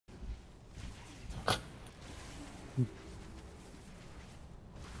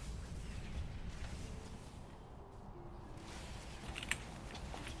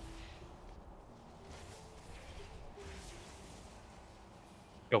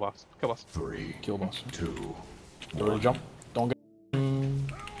Kill boss. Kill boss. 3, Kill boss. 2, Don't jump. Don't get.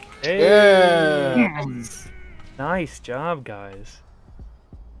 Hey! Yeah. Nice job, guys.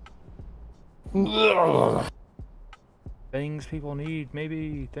 Things people need,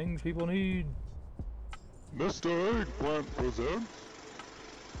 maybe. Things people need. Mr. Eggplant presents.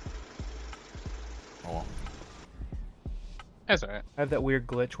 Oh. That's alright. I have that weird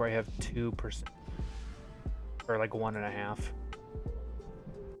glitch where I have 2%. Or like 1.5.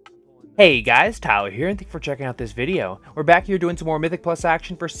 Hey guys, Tyler here, and thank you for checking out this video. We're back here doing some more Mythic Plus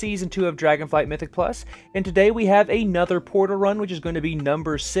action for Season 2 of Dragonflight Mythic Plus, and today we have another portal run, which is going to be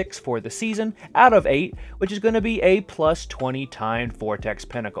number 6 for the season, out of 8, which is going to be a +20 timed Vortex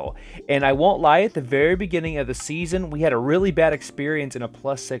Pinnacle. And I won't lie, at the very beginning of the season, we had a really bad experience in a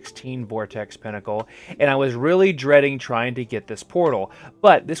 +16 Vortex Pinnacle, and I was really dreading trying to get this portal.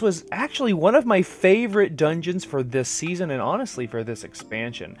 But this was actually one of my favorite dungeons for this season, and honestly for this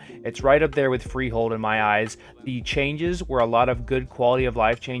expansion. It's right up there with Freehold in my eyes. The changes were a lot of good quality of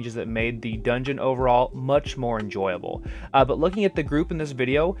life changes that made the dungeon overall much more enjoyable. But looking at the group in this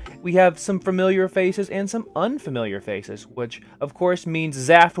video, we have some familiar faces and some unfamiliar faces, which of course means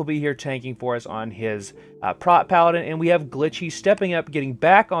Zaft will be here tanking for us on his Prot Paladin, and we have Glitchy stepping up, getting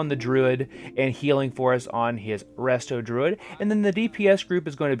back on the Druid, and healing for us on his Resto Druid. And then the DPS group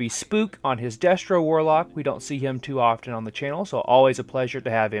is going to be Spook on his Destro Warlock. We don't see him too often on the channel, so always a pleasure to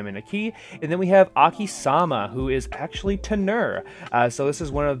have him in a key. And then we have Akisama, who is actually Tenur. So this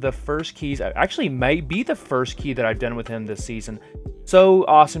is one of the first keys, actually might be the first key that I've done with him this season. So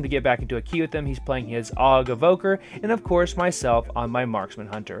awesome to get back into a key with him. He's playing his Og Evoker, and of course myself on my Marksman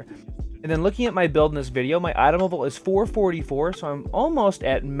Hunter. And then looking at my build in this video, my item level is 444, so I'm almost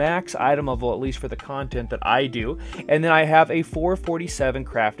at max item level, at least for the content that I do. And then I have a 447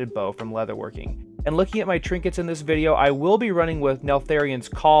 crafted bow from Leatherworking. And looking at my trinkets in this video, I will be running with Neltharian's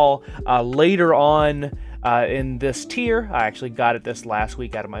Call later on in this tier. I actually got it this last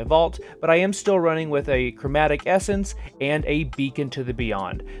week out of my vault, but I am still running with a Chromatic Essence and a Beacon to the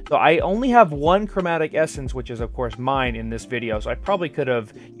Beyond. So I only have one Chromatic Essence, which is of course mine in this video, so I probably could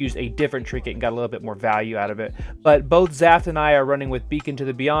have used a different trinket and got a little bit more value out of it. But both Zaft and I are running with Beacon to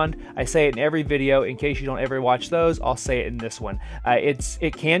the Beyond. I say it in every video. In case you don't ever watch those, I'll say it in this one.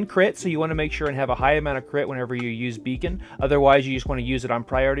 It can crit, so you want to make sure and have a high amount of crit whenever you use Beacon. Otherwise, you just want to use it on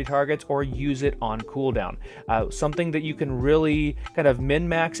priority targets or use it on cooldown. Something that you can really kind of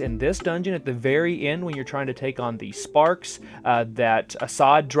min-max in this dungeon at the very end when you're trying to take on the sparks that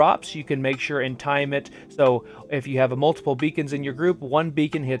Assad drops, you can make sure and time it. So if you have multiple beacons in your group, one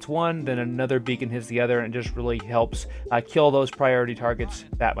beacon hits one, then another beacon hits the other, and it just really helps kill those priority targets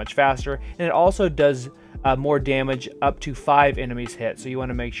that much faster. And it also does more damage up to 5 enemies hit, so you want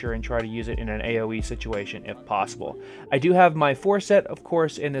to make sure and try to use it in an AoE situation if possible. I do have my 4-set, of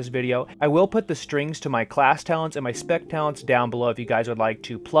course, in this video. I will put the strings to my class talents and my spec talents down below if you guys would like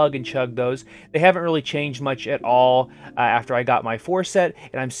to plug and chug those. They haven't really changed much at all after I got my 4-set,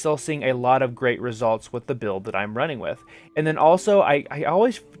 and I'm still seeing a lot of great results with the build that I'm running with. And then also, I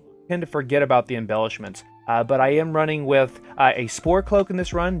always tend to forget about the embellishments. But I am running with a Sporecloak in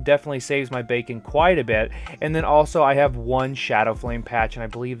this run. Definitely saves my bacon quite a bit. And then also I have one Shadowflame patch, and I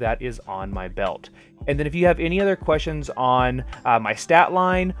believe that is on my belt. And then if you have any other questions on my stat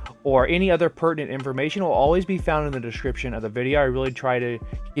line or any other pertinent information, it will always be found in the description of the video. I really try to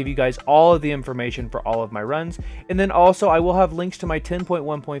give you guys all of the information for all of my runs. And then also I will have links to my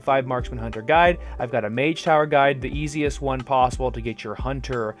 10.1.5 Marksman Hunter guide. I've got a Mage Tower guide, the easiest one possible to get your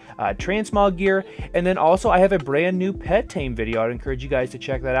Hunter transmog gear. And then also I have a brand new pet tame video. I'd encourage you guys to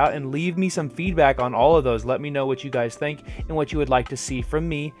check that out and leave me some feedback on all of those. Let me know what you guys think and what you would like to see from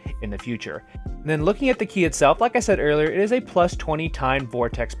me in the future. And then looking at the key itself, like I said earlier, it is a +20 timed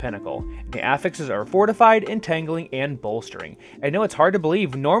Vortex Pinnacle. The affixes are Fortified, Entangling, and Bolstering. I know it's hard to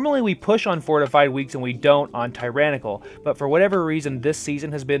believe. Normally we push on Fortified weeks and we don't on Tyrannical, but for whatever reason this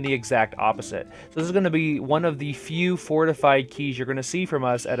season has been the exact opposite. So this is going to be one of the few Fortified keys you're going to see from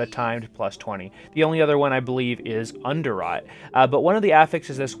us at a timed +20. The only other one I believe is Underrot. But one of the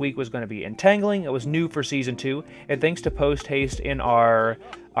affixes this week was going to be Entangling. It was new for Season 2, and thanks to post haste in our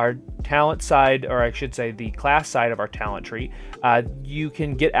talent side, or I should say the class side of our talent tree, you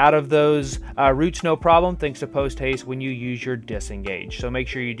can get out of those roots no problem thanks to post haste when you use your disengage. So make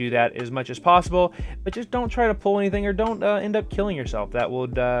sure you do that as much as possible, but just don't try to pull anything or don't end up killing yourself. That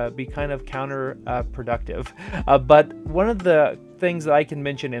would be kind of counterproductive. But one of the things that I can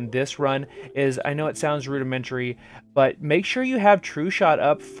mention in this run is, I know it sounds rudimentary, but make sure you have True Shot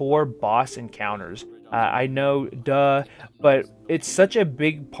up for boss encounters. I know, duh, but it's such a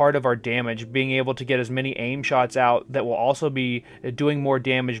big part of our damage, being able to get as many aim shots out that will also be doing more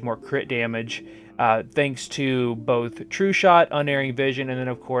damage, more crit damage, thanks to both True Shot, Unerring Vision, and then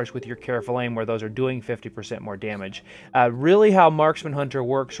of course with your Careful Aim, where those are doing 50% more damage. Really how Marksman Hunter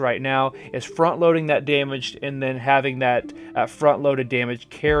works right now is front-loading that damage and then having that front-loaded damage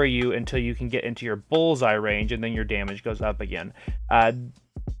carry you until you can get into your bullseye range, and then your damage goes up again.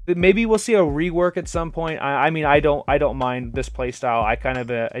 Maybe we'll see a rework at some point. I mean, I don't mind this playstyle. I kind of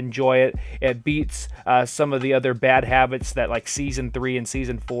enjoy it. It beats some of the other bad habits that like Season 3 and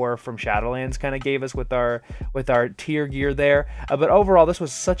Season 4 from Shadowlands kind of gave us with our tier gear there. But overall, this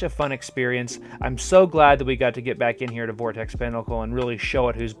was such a fun experience. I'm so glad that we got to get back in here to Vortex Pinnacle and really show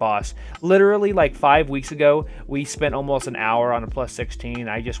it who's boss. Literally, like 5 weeks ago, we spent almost an hour on a +16.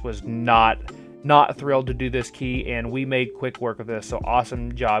 I just was not thrilled to do this key, and we made quick work of this, so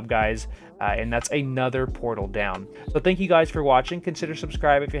awesome job, guys. And that's another portal down. So thank you guys for watching. Consider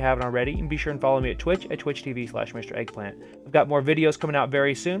subscribe if you haven't already, and be sure and follow me at Twitch at twitch.tv/Mr. Eggplant. I've got more videos coming out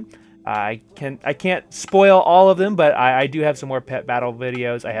very soon. I can't spoil all of them, but I do have some more pet battle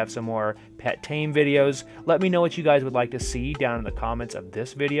videos. I have some more pet tame videos. Let me know what you guys would like to see down in the comments of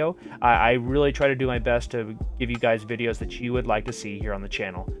this video. I really try to do my best to give you guys videos that you would like to see here on the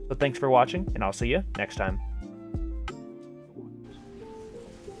channel. So thanks for watching, and I'll see you next time.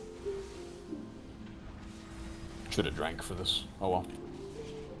 Should have drank for this. Oh well.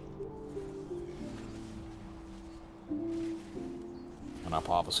 Can I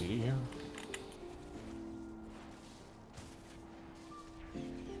pop a CD here?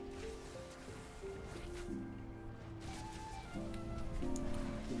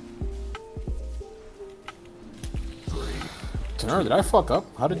 Tanner, did I fuck up?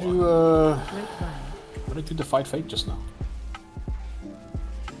 How did you defy fate just now?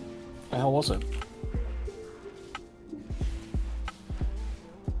 The hell was it?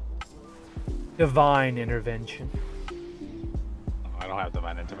 Divine intervention. I don't have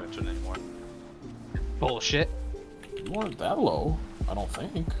divine intervention anymore. Bullshit. You weren't that low, I don't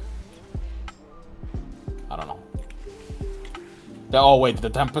think. I don't know. Oh wait, did the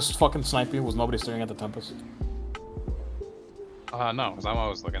Tempest fucking snipe you? Was nobody staring at the Tempest? No, because I'm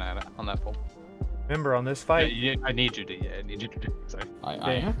always looking at it on that full. Remember, on this fight, I need you to. Yeah, I need you to do. Sorry.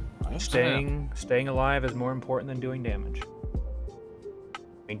 I am. staying alive is more important than doing damage. I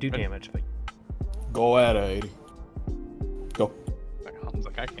mean, do damage, but Go at it, 80. Go. I was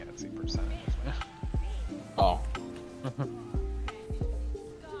like, I can't see percentages, man. Oh.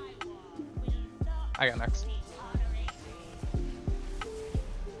 I got next.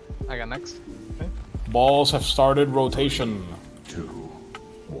 I got next. Okay. Balls have started rotation. 2,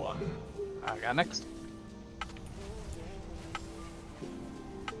 1. I got next.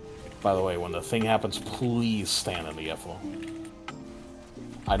 By the way, when the thing happens, please stand in the FO.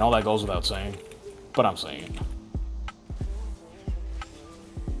 I know that goes without saying, but I'm saying it.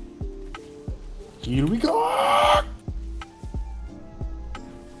 Here we go!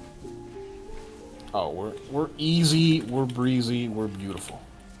 Oh, we're easy, we're breezy, we're beautiful.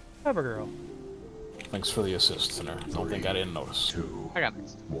 Cover girl. Thanks for the assist, Sinner. Don't think I didn't notice. 2, I got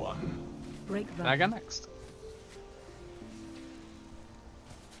next. 1. Break the I got next.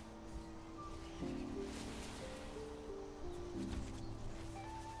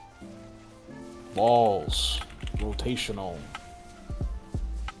 Balls. Rotational.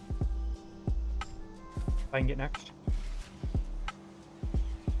 I can get next.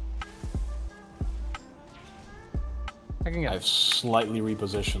 I can get I've slightly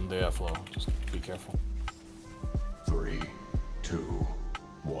repositioned the airflow. Just be careful. 3, 2,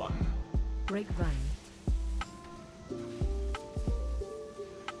 1. break vine.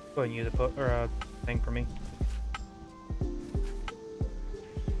 Go ahead and use a put or a thing for me.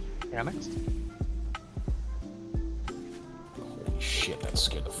 I got next. Holy shit, that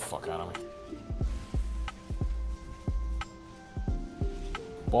scared the fuck out of me.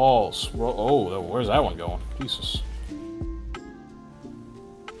 Balls. Oh, where's that one going? Jesus.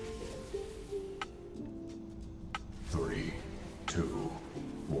 Three, 2,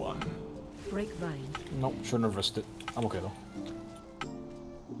 1. Break vine. Nope, shouldn't have risked it. I'm okay though.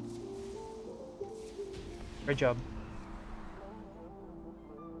 Great job.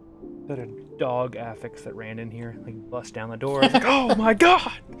 That a dog affix that ran in here, like bust down the door. I was like, oh my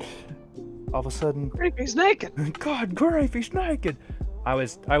god! All of a sudden, He's naked. God, grief, he's naked. I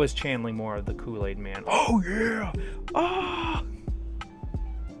was channeling more of the Kool-Aid man. Oh yeah! Ah!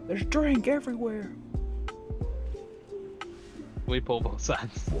 There's drink everywhere. We pull both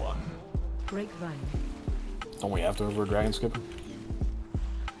sides. 1. Break vine. Don't we have to over dragon skip?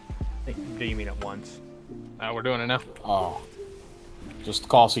 Do you mean at once? We're doing it now. Oh. Just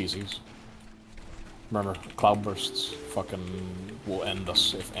call CCs. Remember, cloudbursts fucking will end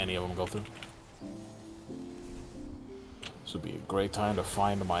us if any of them go through. This would be a great time to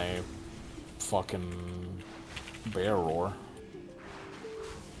find my fucking bear roar.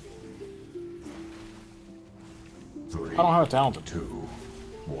 3, I don't have a talented. 2,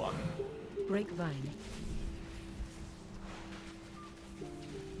 1. Grapevine.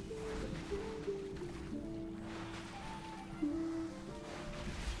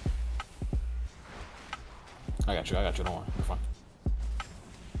 I got you, don't worry, you're fine.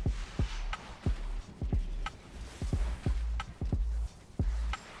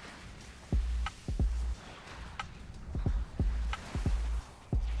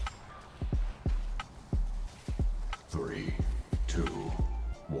 Three, 2,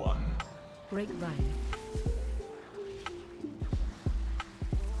 1. Grapevine.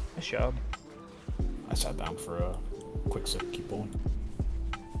 Nice job. I sat down for a quick sip, keep pulling.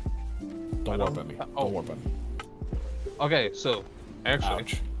 Don't warp at me, don't warp at me. Okay, so actually,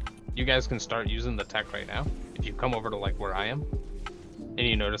 Ouch. you guys can start using the tech right now. If you come over to like where I am, and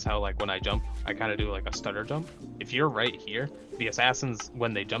you notice how like when I jump, I kind of do like a stutter jump. If you're right here, the assassins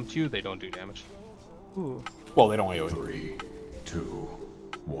when they jump to you, they don't do damage. Ooh. Well, they don't AoE. 3, 2,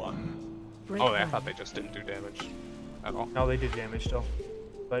 1. Oh, I thought they just didn't do damage at all. No, they did damage still.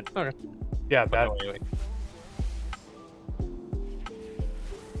 But Okay. yeah, But that. no AoE.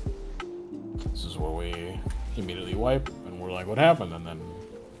 This is where we immediately wipe, and we're like, what happened? And then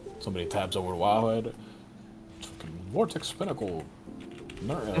somebody tabs over to Wowhead. Fucking Vortex Pinnacle.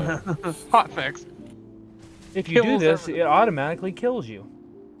 Hot fix. If you do Kills this, everything. it automatically kills you.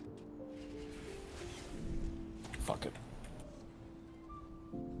 Fuck it.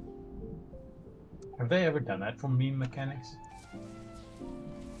 Have they ever done that for meme mechanics?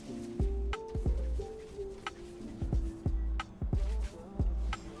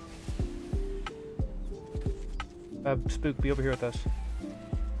 Spook, be over here with us.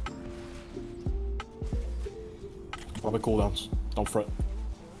 Probably cooldowns. Don't fret.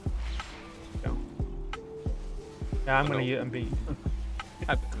 Go. Yeah, I'm Oh, gonna. no. I'm be.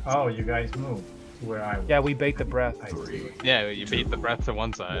 Oh, you guys moved to where I was. Yeah, we bait the breath. I see. Yeah, you beat the breath to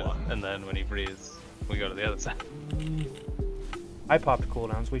one side, One. and then when he breathes, we go to the other side. I popped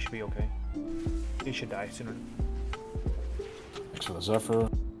cooldowns. We should be okay. He should die sooner. Thanks for the Zephyr.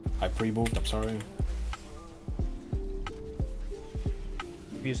 I pre-moved, I'm sorry.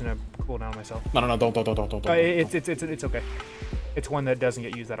 I'm using a cooldown myself. No, don't. It's okay. It's one that doesn't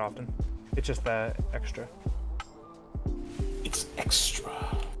get used that often. It's just the extra. It's extra.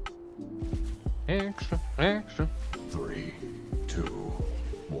 Extra. 3, 2,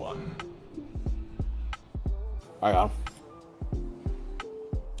 1. I got him.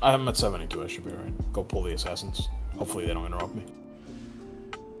 I'm at 72, I should be alright. Go pull the assassins. Hopefully they don't interrupt me.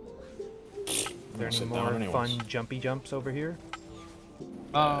 Is there any Sit more down anyways. fun jumpy jumps over here?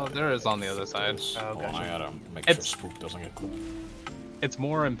 Oh, there is on the other side. Oh, Hold on, gotcha. I gotta make It's- sure Spook doesn't get clipped. It's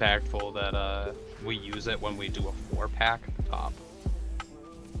more impactful that we use it when we do a 4-pack top,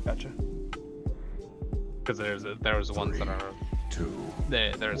 Gotcha. because there's ones that are 2,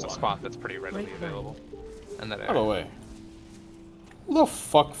 there's a One. spot that's pretty readily Right, right. available, and that By the way, who the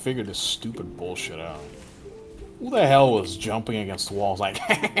fuck figured this stupid bullshit out? Who the hell was jumping against the walls like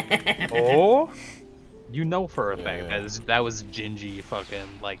Oh. you know for a Yeah, fact yeah. that was Gingy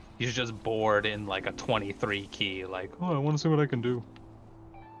fucking like he's just bored in like a 23 key like oh I want to see what I can do.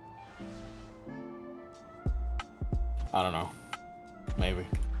 I don't know. Maybe.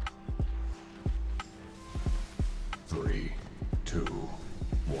 3, 2,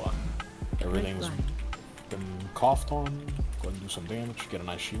 1. Everything's Grapevine. been coughed on. Go ahead and do some damage. Get a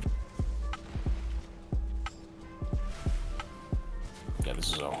nice shield. Yeah,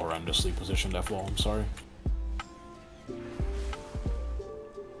 this is a horrendously positioned F-wall, I'm sorry.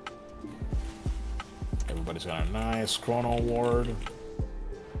 Everybody's got a nice chrono ward.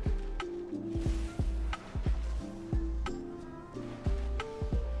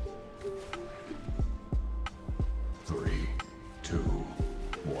 Three, 2,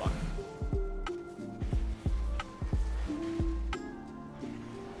 1.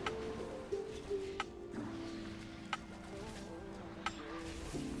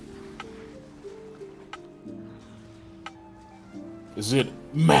 Is it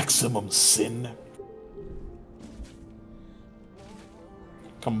maximum sin?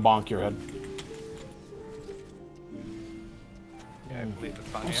 Come bonk your head. Yeah, I believe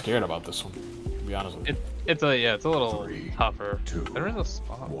it's on I'm here. scared about this one, to be honest with you. It's a little 3, tougher. 2, There is a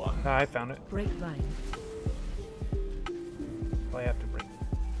spot. 1. I found it. Grapevine. I have to bring.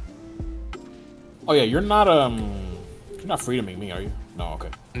 Oh yeah, you're not free to make me, are you? No, okay.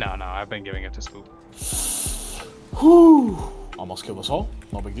 No, I've been giving it to Spook. Whew. Almost killed us all.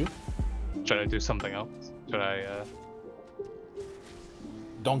 No big deal. Should I do something else? Should I,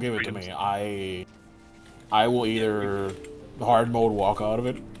 Don't give it to me. I will either hard mode walk out of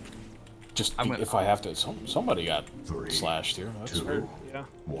it. Just if I have to. Somebody got slashed here. That's weird. Yeah.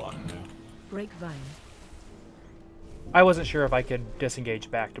 1. Yeah. Break vine. I wasn't sure if I could disengage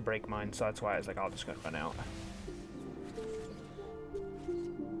back to break mine, so that's why I was like, I'll just go run out.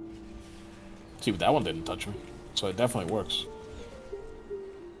 See, but that one didn't touch me, so it definitely works.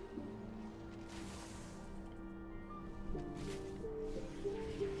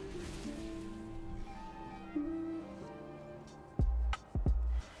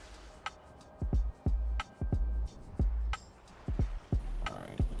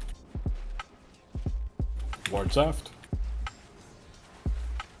 Alright. Ward's aft.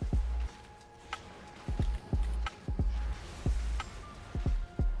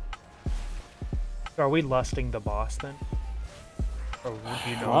 Are we lusting the boss then? Or would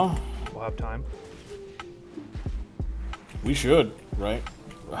you know Well, we'll have time? we should, right?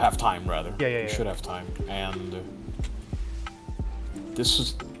 Have time, rather. Yeah. We should have time. And this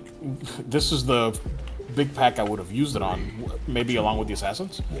is the big pack I would have used it on, maybe along with the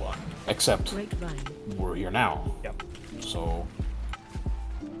assassins. 1. Except Break vine. we're here now. Yep. So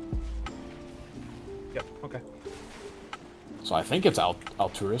Yep, okay. I think it's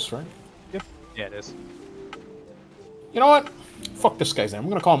Alturas, right? yeah, it is. You know what? Fuck this guy's name. I'm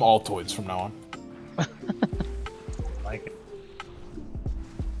gonna call him Altoids from now on. Like it.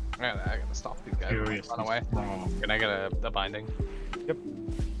 I gotta stop these guys. Furious. Run away. Can I get a binding? Yep.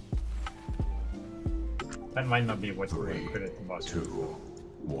 That might not be what you 3, put at the boss. 2,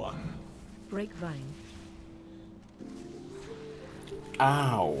 1. Break vine.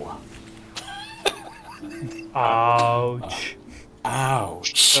 Ow. Ouch.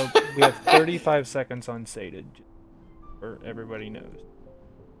 Ouch. So we have 35 seconds on sated, or everybody knows.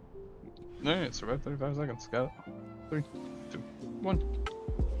 No, it's survived 35 seconds. Got it. 3, 2, 1.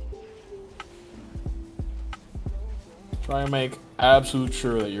 Try and make absolute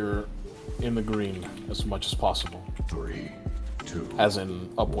sure that you're in the green as much as possible. 3, 2. As in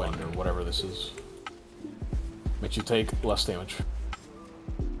upwind or whatever this is. Makes you take less damage.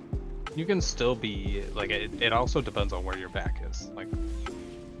 You can still be like it also depends on where your back is. Like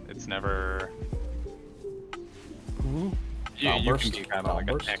it's never you can Downburst. be kind of like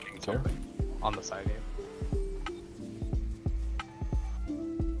Downburst. attacking Okay. something on the side here.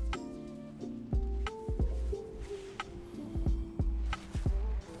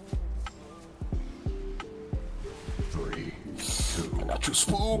 3, 2. I got you,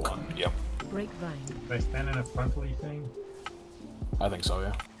 Spook. 1. Yep. Break vine. Do I stand in a frontally thing? I think so,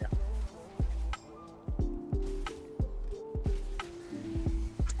 yeah.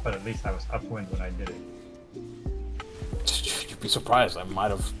 But at least I was upwind when I did it. You'd be surprised. I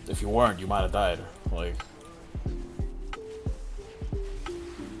might have, if you weren't, you might have died. Like,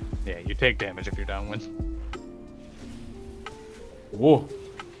 Yeah, you take damage if you're downwind. whoa.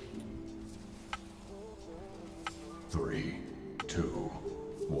 3, 2,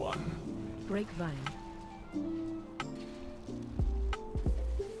 1. Break vine.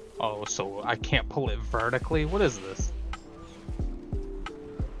 Oh, so I can't pull it vertically? What is this?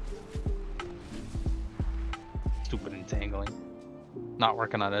 Stupid entangling. Not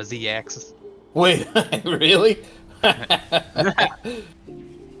working on a Z-axis. Wait, really? That's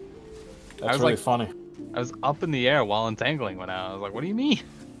was really like- funny. I was up in the air while entangling went out. I was like, what do you mean?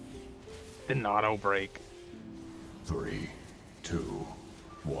 Didn't auto break. 3, 2,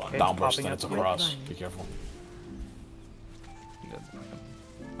 1. It's Downburst popping and up. it's across. Be careful.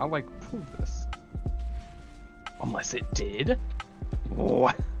 I'll like prove this. Unless it did?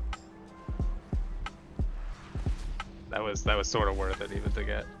 What? That was sort of worth it even to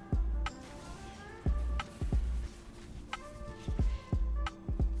get.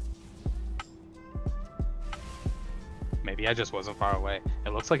 Maybe I just wasn't far away.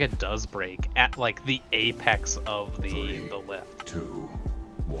 It looks like it does break at like the apex of the lift. 2,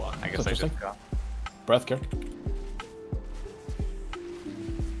 1. I guess I just got. Breath care.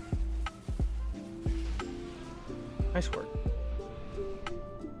 Nice work.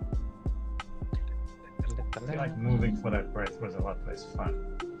 I feel like moving for that breath was a lot less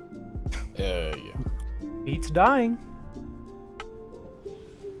fun. Yeah. Beats dying.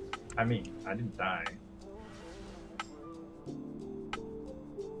 I mean, I didn't die.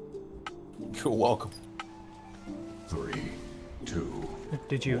 You're welcome. 3, 2.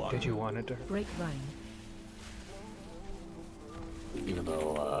 Did you want it to hurt? Break vine. Even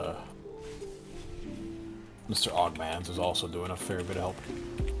though, Mr. Augmans is also doing a fair bit of help.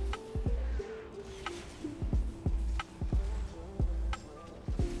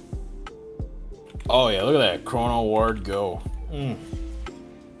 Oh yeah, look at that. Chrono Ward go. Mm.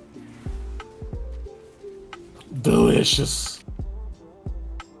 Delicious.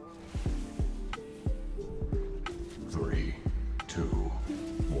 3, 2,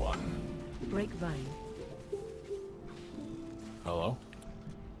 1. Grapevine. Hello?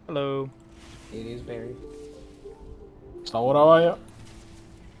 Hello. It is Barry. So what are you?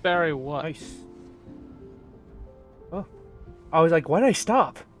 Barry, what? Nice. Oh. I was like, why did I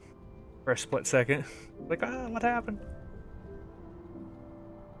stop? For a split second. Like, what happened?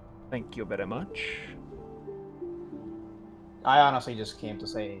 Thank you very much. I honestly just came to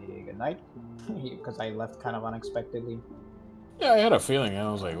say goodnight because I left kind of unexpectedly. Yeah, I had a feeling.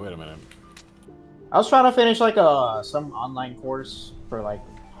 I was like, wait a minute. I was trying to finish like some online course for like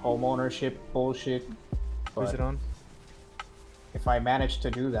home ownership bullshit. Who's it on? If I manage to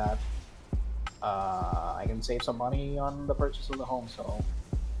do that, I can save some money on the purchase of the home. So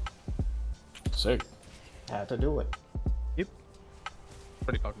Sick. I had to do it. Yep.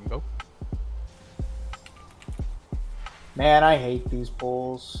 Pretty fucking go. Man, I hate these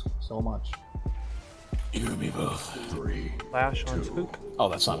pulls so much. You and me both. 3, Flash on 2, Spook. Oh,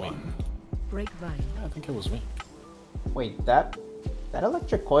 that's not me. 1. Grapevine. I think it was me. Wait, that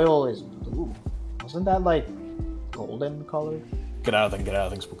electric coil is blue. Wasn't that like golden color? Get out of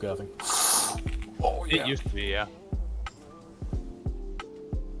thing, Spook, get out of thing. Oh, It used to be, yeah.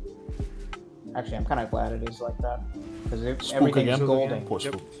 Actually, I'm kind of glad it is like that because Spook everything's again? golden. Poor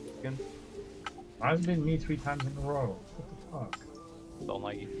Yep. Spook. Again. It's been me 3 times in a row. What the fuck? Don't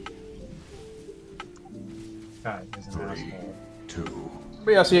like you. God, is an 3, asshole. 2.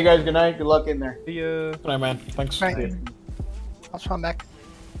 But yeah, see you guys. Good night. Good luck in there. The Good night, man. Thanks. Right. I'll swim back.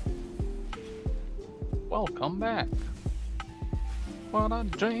 Welcome back. What a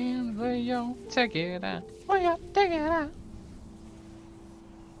dream, yo. Check it out. Oh yeah, check it out.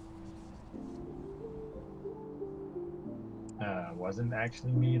 Wasn't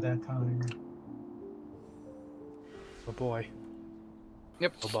actually me that time. Oh boy.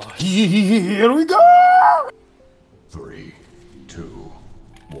 Yep. Oh boy. Here we go! 3, 2,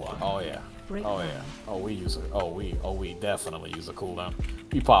 1. Oh yeah. Great Oh line. yeah. Oh we use it. Oh we definitely use a cooldown.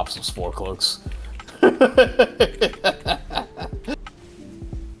 We pop some Sporecloaks.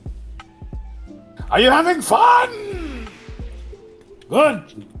 Are you having fun?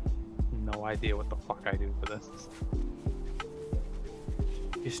 Good. No idea what the fuck I do for this.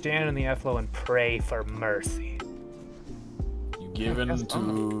 You stand in the F-low and pray for mercy. You give in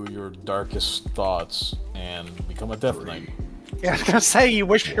to your darkest thoughts and become a Death Knight. Yeah, I was gonna say, you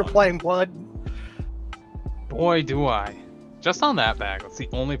wish you're playing Blood. Boy, do I. Just on that pack, that's the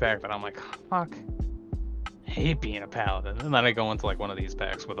only pack that I'm like, fuck. I hate being a paladin. And then I go into like one of these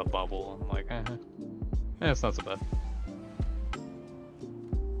packs with a bubble, and I'm like, it's not so bad.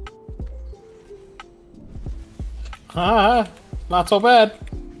 Not so bad.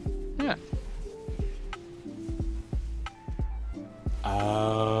 Yeah.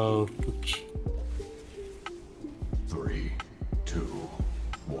 Ouch. 3, 2,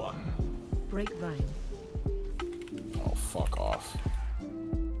 1. Grapevine. Oh, fuck off.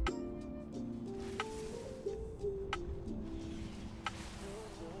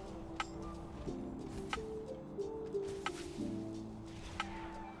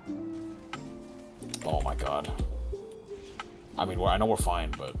 Oh my god. I mean, I know we're fine,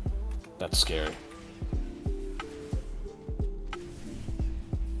 but that's scary.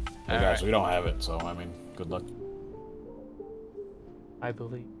 Hey guys, Alright. we don't have it, so I mean, good luck. I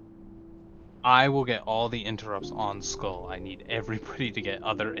believe. I will get all the interrupts on Skull. I need everybody to get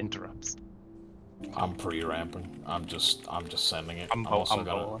other interrupts. I'm pre-ramping. I'm just sending it. I'm also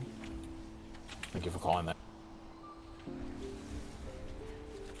going. Thank you for calling that.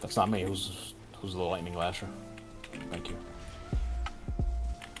 That's not me. Who's the lightning lasher? Thank you.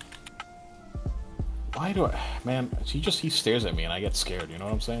 Why do I... Man, he stares at me and I get scared, you know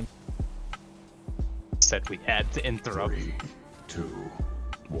what I'm saying? Said we had to interrupt. 3, 2,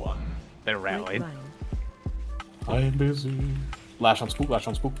 1. They're rallied. Grapevine. I am busy. Lash on Spook, lash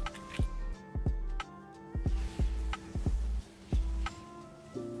on Spook.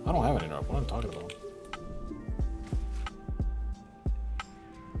 I don't have an interrupt. What am I talking about?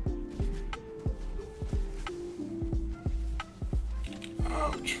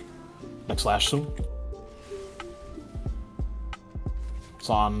 Ouch. Next lash soon. It's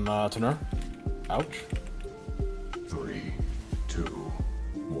on Tenor. Ouch. 3, 2,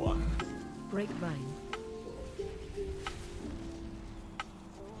 1. Grapevine.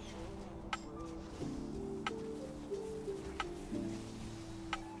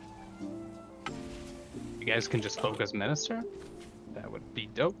 guys can just focus Minister, that would be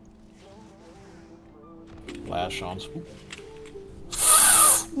dope. Lash on swoop.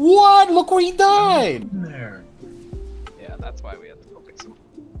 What? Look where he died! There. Yeah, that's why we had to focus him.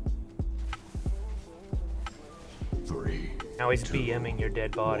 3, Now he's 2, BMing your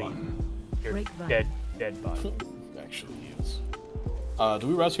dead body. 1. Your Grapevine. dead body. Actually, he is. Do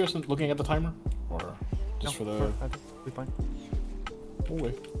we rest here since looking at the timer? Or just for the... I think we'll be fine. Oh,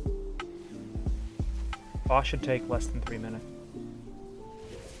 wait. Boss should take less than 3 minutes.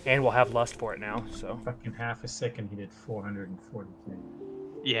 And we'll have lust for it now, so. Fucking half a second, he did 443.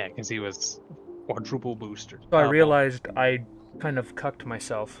 Yeah, because he was quadruple boosted. So I realized I kind of cucked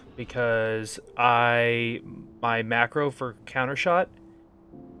myself because my macro for counter shot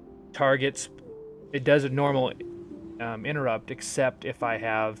targets, it does a normal interrupt except if I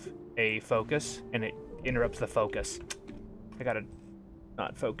have a focus and it interrupts the focus. I gotta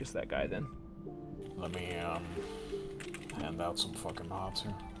not focus that guy then. Let me hand out some fucking mods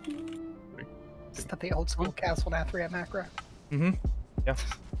here. Is that the old school Castle Nathria macro? Mm-hmm. Yeah,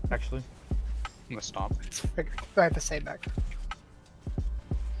 actually. I'm gonna stop. I have the same macro.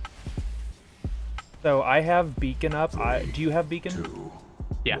 So I have beacon up. Do you have beacon? 2,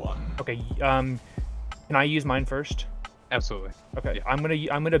 Yeah. 1. Okay. Can I use mine first? Absolutely. Okay. Yeah.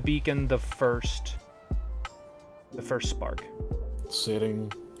 I'm gonna beacon the first spark.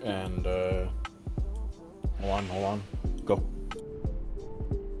 Sitting and hold on. Go.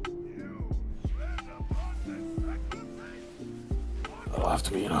 That'll have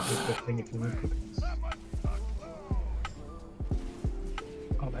to be enough. Good thing if you need cookies.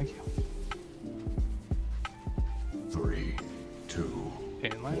 Oh, thank you. 3, 2,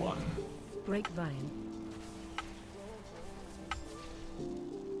 Pain line. 1. Grapevine.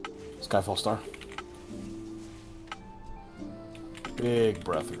 Skyfall Star. Big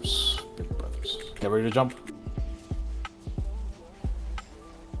breathers. Big breathers. Get ready to jump.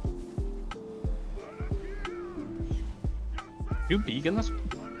 You beacon this?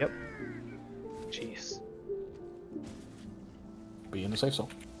 Yep. Jeez. Be in the safe zone.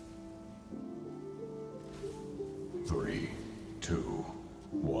 3, 2,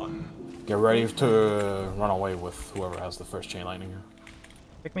 1. Get ready to run away with whoever has the first chain lightning here.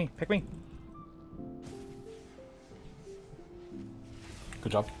 Pick me. Pick me.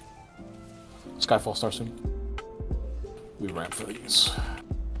 Good job. Skyfall Star soon. We ran for these.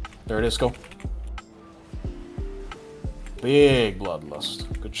 There it is, go. Big bloodlust.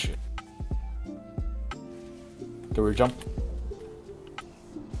 Good shit. Get ready to jump.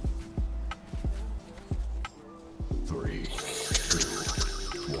 3, 2,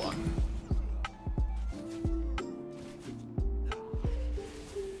 1.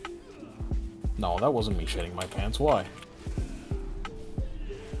 No, that wasn't me shitting my pants. Why?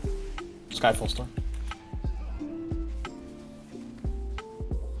 Skyfall Star.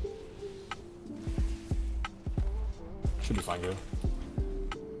 Should be fine, good.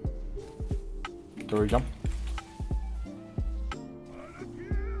 Get ready to jump.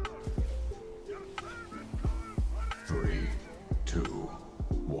 Three, 2,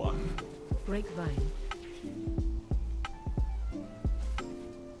 1. Grapevine.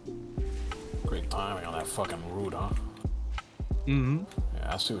 Great timing on that fucking root, huh? Mm-hmm.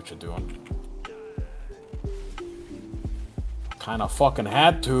 Yeah, I see what you're doing. Kinda fucking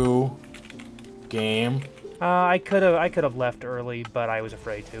had to. Game. I could have left early, but I was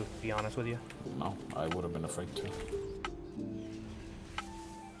afraid to be honest with you. No, I would have been afraid to.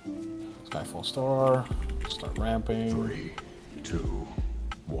 Skyfall Star. Start ramping. 3, 2,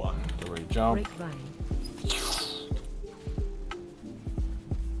 1. Get ready to jump. Grapevine.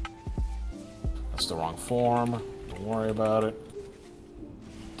 That's the wrong form. Don't worry about it.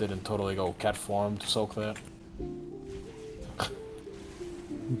 Didn't totally go cat form to soak that.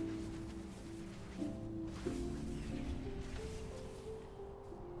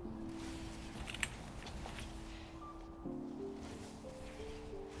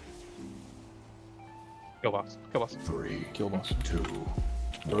 Kill boss. Kill boss. 3, Kill boss. 2,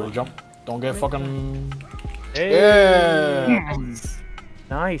 Get ready to jump. Don't get fucking. Hey! Yeah!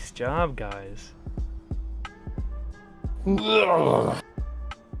 Nice job, guys.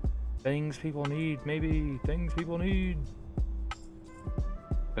 Things people need, maybe. Things people need.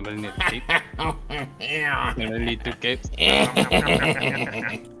 Anybody need a cape? Anybody need 2 capes?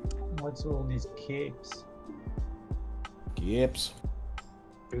 What's all these capes? Yips.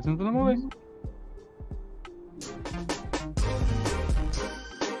 Listen to the movie.